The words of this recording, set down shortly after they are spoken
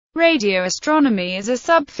Radio astronomy is a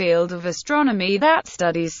subfield of astronomy that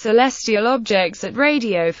studies celestial objects at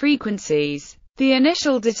radio frequencies. The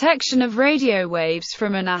initial detection of radio waves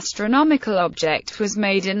from an astronomical object was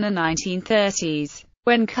made in the 1930s,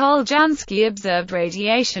 when Karl Jansky observed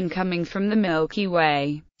radiation coming from the Milky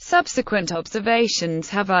Way. Subsequent observations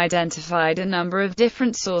have identified a number of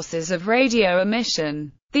different sources of radio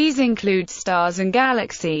emission. These include stars and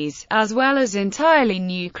galaxies, as well as entirely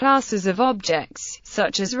new classes of objects,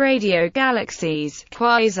 such as radio galaxies,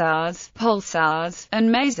 quasars, pulsars, and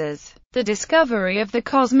masers. The discovery of the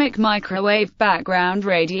cosmic microwave background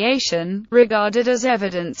radiation, regarded as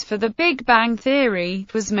evidence for the Big Bang theory,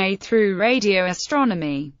 was made through radio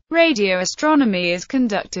astronomy. Radio astronomy is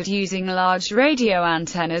conducted using large radio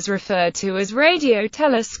antennas referred to as radio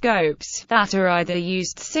telescopes, that are either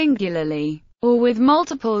used singularly or with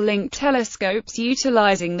multiple linked telescopes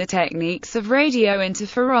utilizing the techniques of radio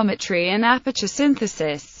interferometry and aperture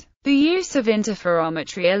synthesis. The use of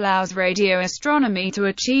interferometry allows radio astronomy to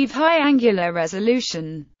achieve high angular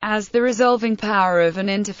resolution, as the resolving power of an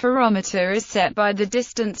interferometer is set by the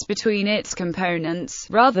distance between its components,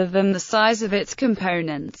 rather than the size of its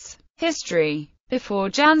components. History. Before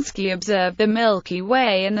Jansky observed the Milky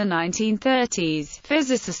Way in the 1930s,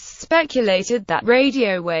 physicists speculated that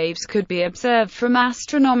radio waves could be observed from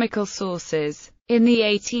astronomical sources. In the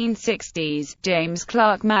 1860s, James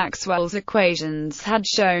Clerk Maxwell's equations had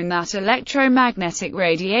shown that electromagnetic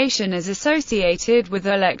radiation is associated with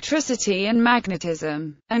electricity and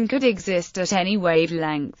magnetism, and could exist at any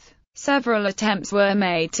wavelength. Several attempts were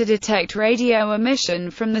made to detect radio emission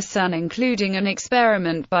from the Sun, including an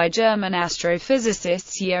experiment by German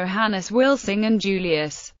astrophysicists Johannes Wilsing and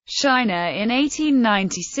Julius Scheiner in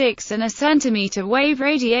 1896 and a centimeter wave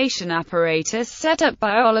radiation apparatus set up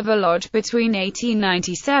by Oliver Lodge between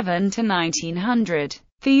 1897 to 1900.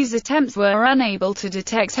 These attempts were unable to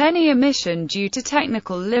detect any emission due to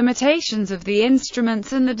technical limitations of the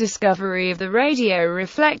instruments and the discovery of the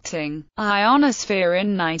radio-reflecting ionosphere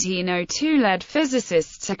in 1902 led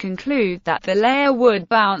physicists to conclude that the layer would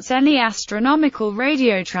bounce any astronomical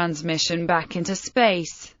radio transmission back into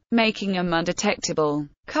space, making them undetectable.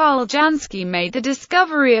 Karl Jansky made the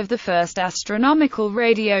discovery of the first astronomical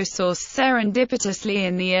radio source serendipitously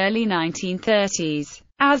in the early 1930s.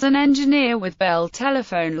 As an engineer with Bell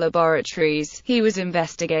Telephone Laboratories, he was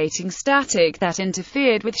investigating static that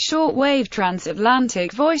interfered with short-wave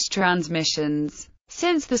transatlantic voice transmissions.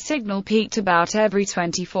 Since the signal peaked about every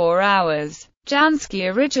 24 hours,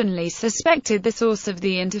 Jansky originally suspected the source of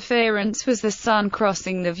the interference was the Sun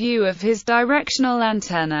crossing the view of his directional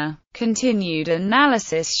antenna. Continued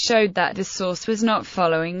analysis showed that the source was not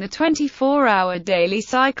following the 24-hour daily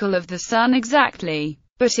cycle of the Sun exactly,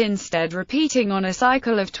 but instead repeating on a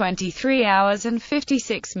cycle of 23 hours and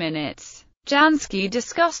 56 minutes. Jansky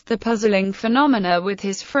discussed the puzzling phenomena with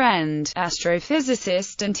his friend,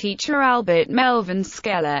 astrophysicist and teacher Albert Melvin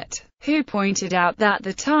Skellett, who pointed out that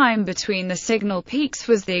the time between the signal peaks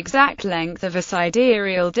was the exact length of a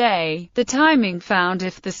sidereal day, the timing found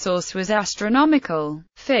if the source was astronomical,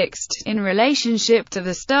 fixed, in relationship to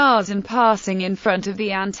the stars and passing in front of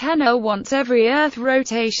the antenna once every Earth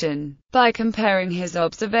rotation. By comparing his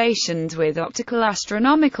observations with optical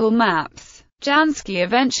astronomical maps, Jansky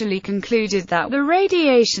eventually concluded that the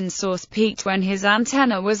radiation source peaked when his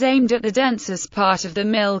antenna was aimed at the densest part of the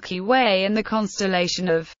Milky Way in the constellation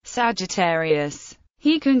of Sagittarius.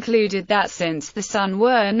 He concluded that since the Sun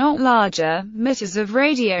were not larger emitters of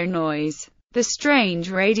radio noise, the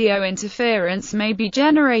strange radio interference may be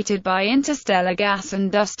generated by interstellar gas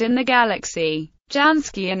and dust in the galaxy.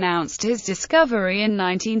 Jansky announced his discovery in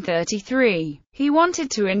 1933. He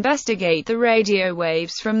wanted to investigate the radio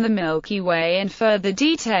waves from the Milky Way in further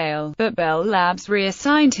detail, but Bell Labs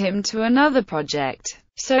reassigned him to another project,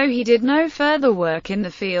 so he did no further work in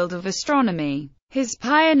the field of astronomy. His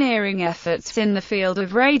pioneering efforts in the field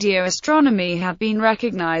of radio astronomy have been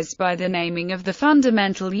recognized by the naming of the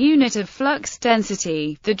fundamental unit of flux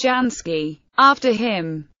density, the Jansky, after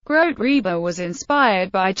him. Grote-Reber was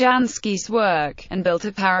inspired by Jansky's work, and built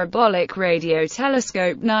a parabolic radio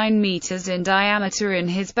telescope 9 meters in diameter in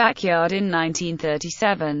his backyard in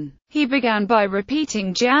 1937. He began by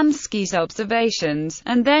repeating Jansky's observations,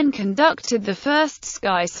 and then conducted the first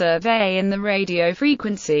sky survey in the radio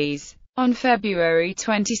frequencies. On February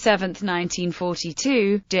 27,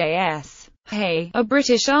 1942, J.S. Hay, a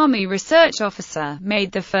British Army research officer,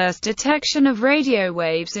 made the first detection of radio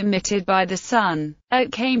waves emitted by the Sun.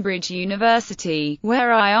 At Cambridge University,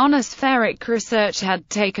 where ionospheric research had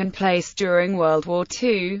taken place during World War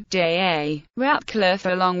II, J.A. Ratcliffe,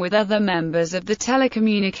 along with other members of the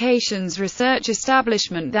telecommunications research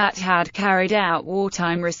establishment that had carried out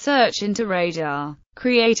wartime research into radar,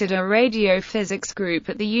 created a radio physics group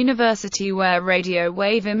at the university where radio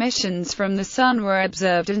wave emissions from the Sun were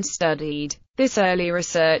observed and studied. This early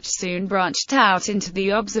research soon branched out into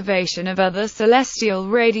the observation of other celestial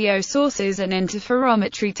radio sources, and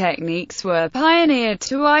interferometry techniques were pioneered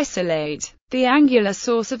to isolate the angular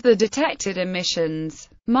source of the detected emissions.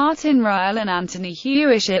 Martin Ryle and Anthony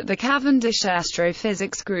Hewish at the Cavendish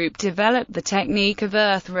Astrophysics Group developed the technique of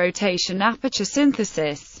Earth rotation aperture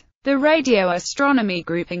synthesis. The Radio Astronomy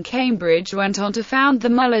Group in Cambridge went on to found the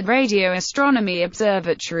Mullard Radio Astronomy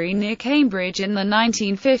Observatory near Cambridge in the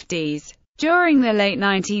 1950s. During the late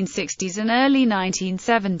 1960s and early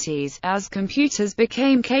 1970s, as computers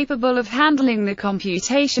became capable of handling the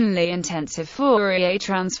computationally intensive Fourier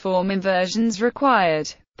transform inversions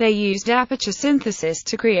required, they used aperture synthesis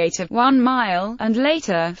to create a 1 mile, and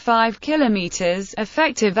later 5 kilometers,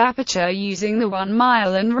 effective aperture using the 1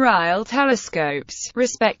 mile and Ryle telescopes,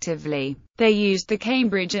 respectively. They used the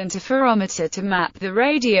Cambridge interferometer to map the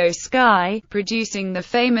radio sky, producing the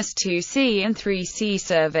famous 2C and 3C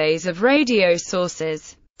surveys of radio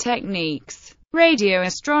sources. Techniques. Radio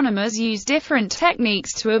astronomers use different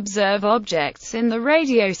techniques to observe objects in the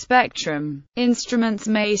radio spectrum. Instruments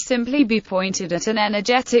may simply be pointed at an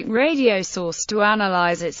energetic radio source to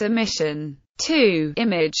analyze its emission. 2.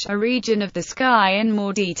 Image a region of the sky in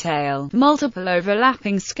more detail. Multiple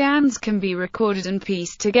overlapping scans can be recorded and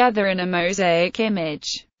pieced together in a mosaic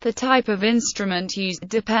image. The type of instrument used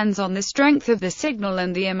depends on the strength of the signal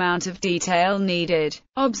and the amount of detail needed.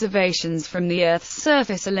 Observations from the Earth's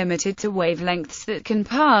surface are limited to wavelengths that can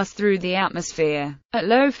pass through the atmosphere. At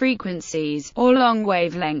low frequencies, or long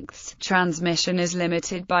wavelengths, transmission is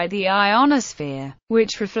limited by the ionosphere,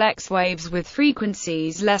 which reflects waves with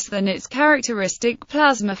frequencies less than its characteristic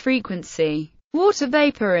plasma frequency. Water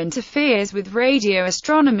vapor interferes with radio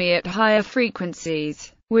astronomy at higher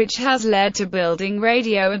frequencies, which has led to building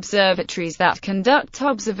radio observatories that conduct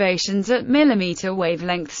observations at millimeter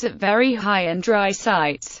wavelengths at very high and dry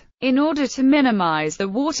sites, in order to minimize the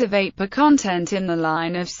water vapor content in the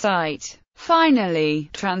line of sight. Finally,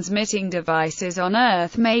 transmitting devices on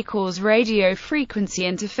Earth may cause radio frequency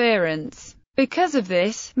interference. Because of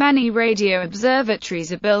this, many radio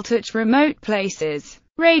observatories are built at remote places.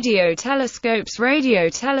 Radio telescopes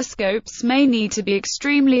may need to be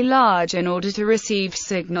extremely large in order to receive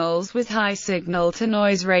signals with high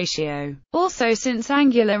signal-to-noise ratio. Also, since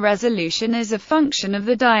angular resolution is a function of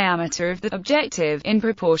the diameter of the objective, in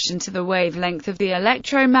proportion to the wavelength of the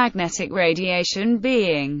electromagnetic radiation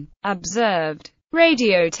being observed,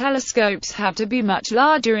 radio telescopes have to be much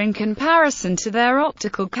larger in comparison to their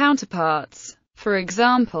optical counterparts. For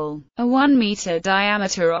example, a 1-meter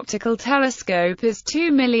diameter optical telescope is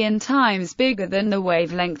 2 million times bigger than the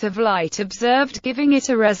wavelength of light observed, giving it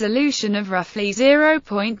a resolution of roughly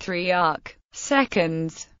 0.3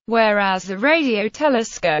 arc-seconds, whereas a radio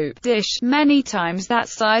telescope dish, many times that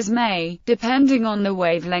size, may, depending on the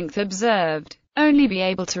wavelength observed, only be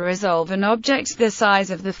able to resolve an object the size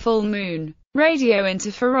of the full moon. Radio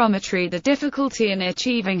interferometry. The difficulty in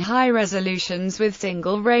achieving high resolutions with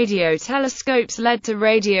single radio telescopes led to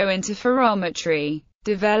radio interferometry,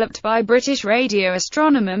 developed by British radio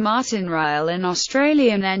astronomer Martin Ryle and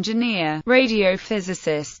Australian engineer,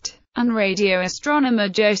 radiophysicist, and radio astronomer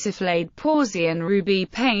Joseph Lade Pawsey and Ruby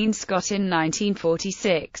Payne Scott in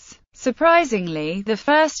 1946. Surprisingly, the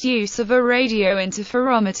first use of a radio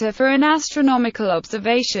interferometer for an astronomical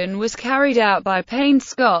observation was carried out by Payne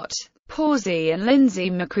Scott, Pawsey and Lindsay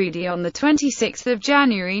Macready on 26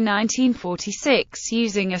 January 1946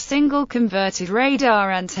 using a single converted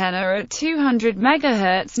radar antenna at 200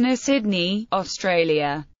 MHz near Sydney,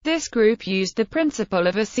 Australia. This group used the principle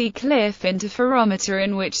of a sea-cliff interferometer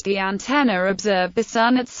in which the antenna observed the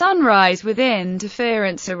Sun at sunrise with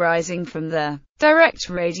interference arising from the direct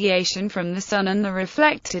radiation from the Sun and the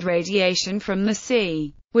reflected radiation from the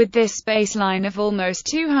sea. With this baseline of almost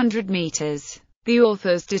 200 meters, the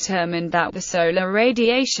authors determined that the solar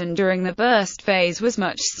radiation during the burst phase was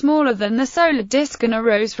much smaller than the solar disk and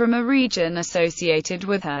arose from a region associated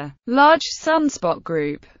with a large sunspot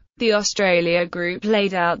group. The Australia group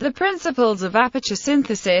laid out the principles of aperture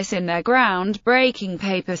synthesis in their groundbreaking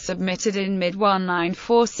paper submitted in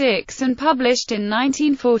mid-1946 and published in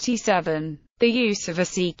 1947. The use of a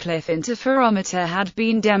Seacliff interferometer had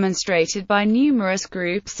been demonstrated by numerous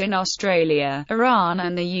groups in Australia, Iran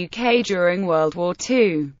and the UK during World War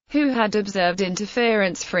II, who had observed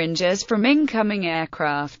interference fringes from incoming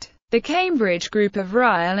aircraft. The Cambridge group of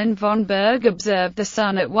Ryle and von Berg observed the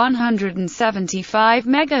Sun at 175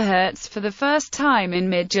 MHz for the first time in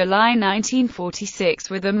mid-July 1946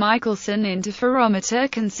 with a Michelson interferometer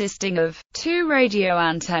consisting of two radio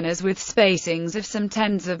antennas with spacings of some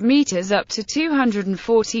tens of meters up to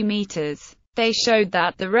 240 meters. They showed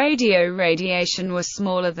that the radio radiation was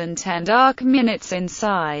smaller than 10 arc minutes in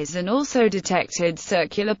size and also detected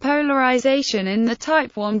circular polarization in the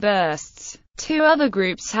Type 1 bursts. Two other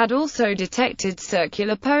groups had also detected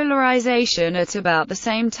circular polarization at about the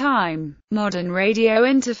same time. Modern radio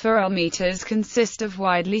interferometers consist of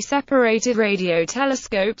widely separated radio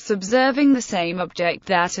telescopes observing the same object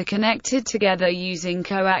that are connected together using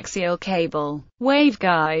coaxial cable,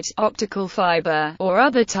 waveguide, optical fiber, or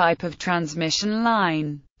other type of transmission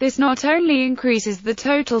line. This not only increases the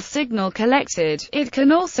total signal collected, it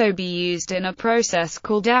can also be used in a process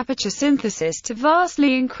called aperture synthesis to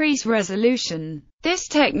vastly increase resolution. This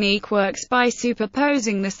technique works by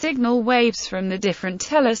superposing the signal waves from the different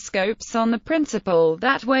telescopes on the principle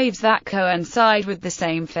that waves that coincide with the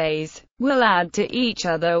same phase will add to each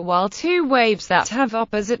other, while two waves that have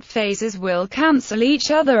opposite phases will cancel each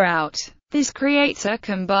other out. This creates a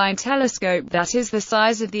combined telescope that is the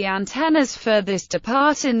size of the antennas furthest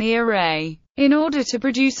apart in the array. In order to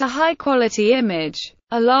produce a high-quality image,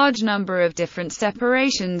 a large number of different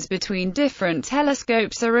separations between different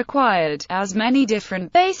telescopes are required. As many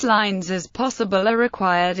different baselines as possible are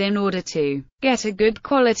required in order to get a good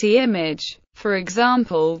quality image. For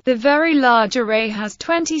example, the Very Large Array has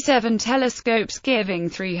 27 telescopes giving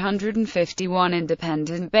 351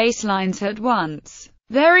 independent baselines at once.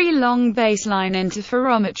 Very long baseline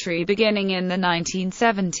interferometry beginning in the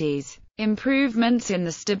 1970s. Improvements in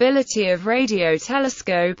the stability of radio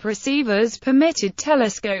telescope receivers permitted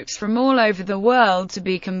telescopes from all over the world to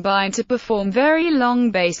be combined to perform very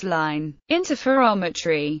long baseline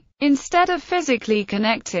interferometry. Instead of physically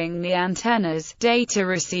connecting the antennas, data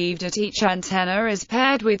received at each antenna is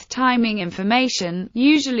paired with timing information,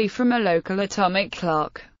 usually from a local atomic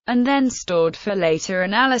clock, and then stored for later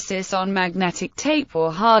analysis on magnetic tape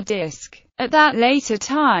or hard disk. At that later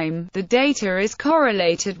time, the data is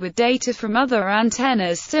correlated with data from other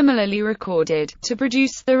antennas similarly recorded, to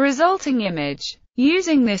produce the resulting image.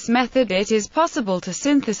 Using this method, it is possible to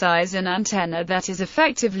synthesize an antenna that is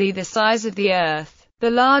effectively the size of the Earth. The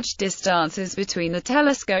large distances between the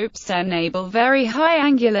telescopes enable very high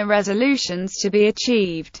angular resolutions to be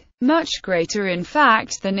achieved, much greater in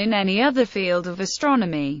fact than in any other field of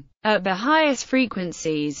astronomy. At the highest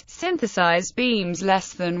frequencies, synthesized beams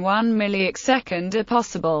less than 1 millisecond are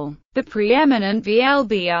possible. The preeminent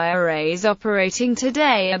VLBI arrays operating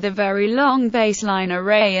today are the Very Long Baseline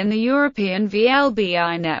Array and the European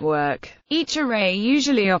VLBI network. Each array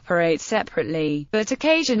usually operates separately, but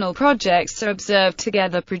occasional projects are observed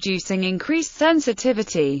together producing increased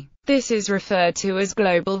sensitivity. This is referred to as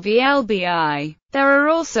global VLBI. There are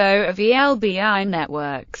also VLBI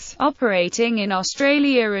networks operating in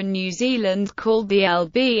Australia and New Zealand called the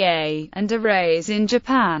LBA, and arrays in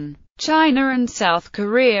Japan, China and South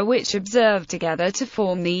Korea which observe together to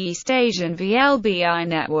form the East Asian VLBI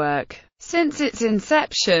network. Since its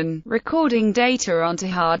inception, recording data onto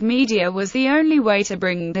hard media was the only way to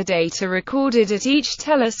bring the data recorded at each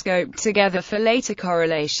telescope together for later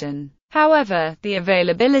correlation. However, the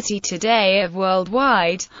availability today of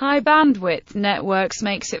worldwide, high-bandwidth networks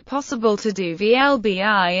makes it possible to do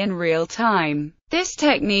VLBI in real time. This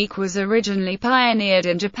technique was originally pioneered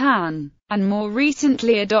in Japan, and more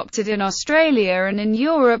recently adopted in Australia and in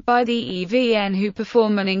Europe by the EVN, who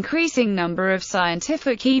perform an increasing number of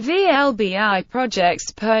scientific VLBI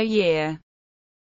projects per year.